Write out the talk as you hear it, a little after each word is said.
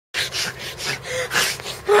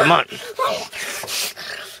Come on.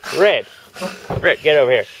 Red, get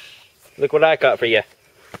over here. Look what I caught for you.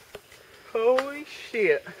 Holy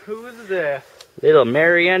shit, who is that? Little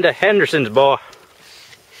Marianda Henderson's boy.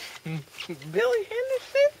 Billy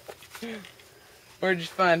Henderson? Where'd you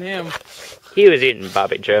find him? He was eating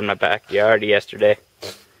Bobby Joe in my backyard yesterday.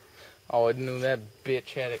 Oh, I knew that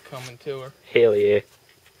bitch had it coming to her. Hell yeah.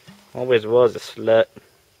 Always was a slut.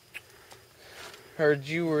 Heard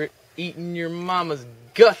you were eating your mama's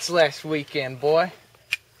guts last weekend, boy.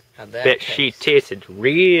 How'd that Bet taste? she tasted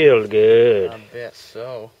real good. I bet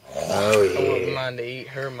so. Oh I wouldn't yeah. mind to eat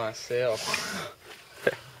her myself.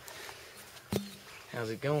 How's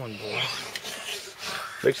it going, boy?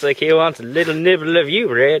 Looks like he wants a little nibble of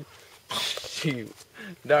you, Red. Shoot.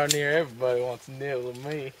 Darn near everybody wants to nibble with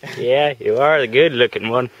me. Yeah, you are the good looking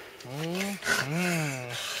one.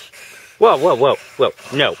 Whoa, whoa, whoa, whoa.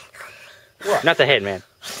 No. What? Not the head, man.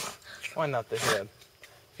 Why not the head?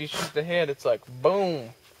 If you shoot the head, it's like boom.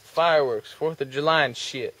 Fireworks, 4th of July and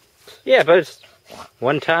shit. Yeah, but it's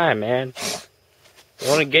one time, man. You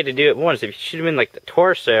only get to do it once. If you shoot him in like the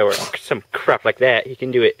torso or some crap like that, you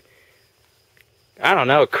can do it, I don't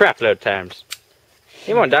know, a crap load of times.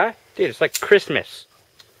 He won't die. Dude, it's like Christmas.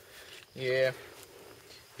 Yeah.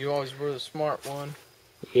 You always were the smart one.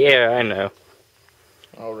 Yeah, I know.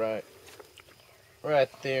 Alright. Right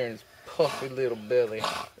there in his puffy little belly.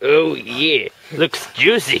 Oh, yeah. Looks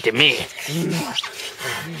juicy to me.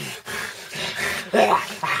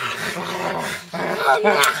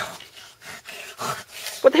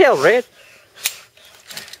 What the hell, Red?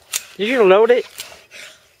 Did you load it?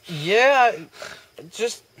 Yeah,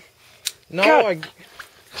 just... No, God.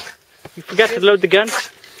 You forgot to load the gun?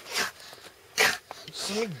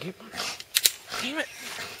 Just let me get... Damn it.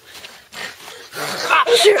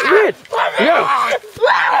 Shit, Red! No!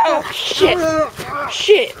 Oh, shit!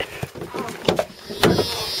 Shit!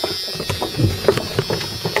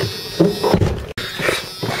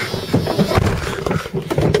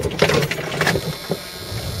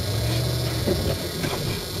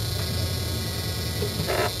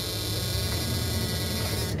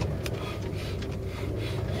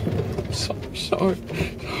 Sorry.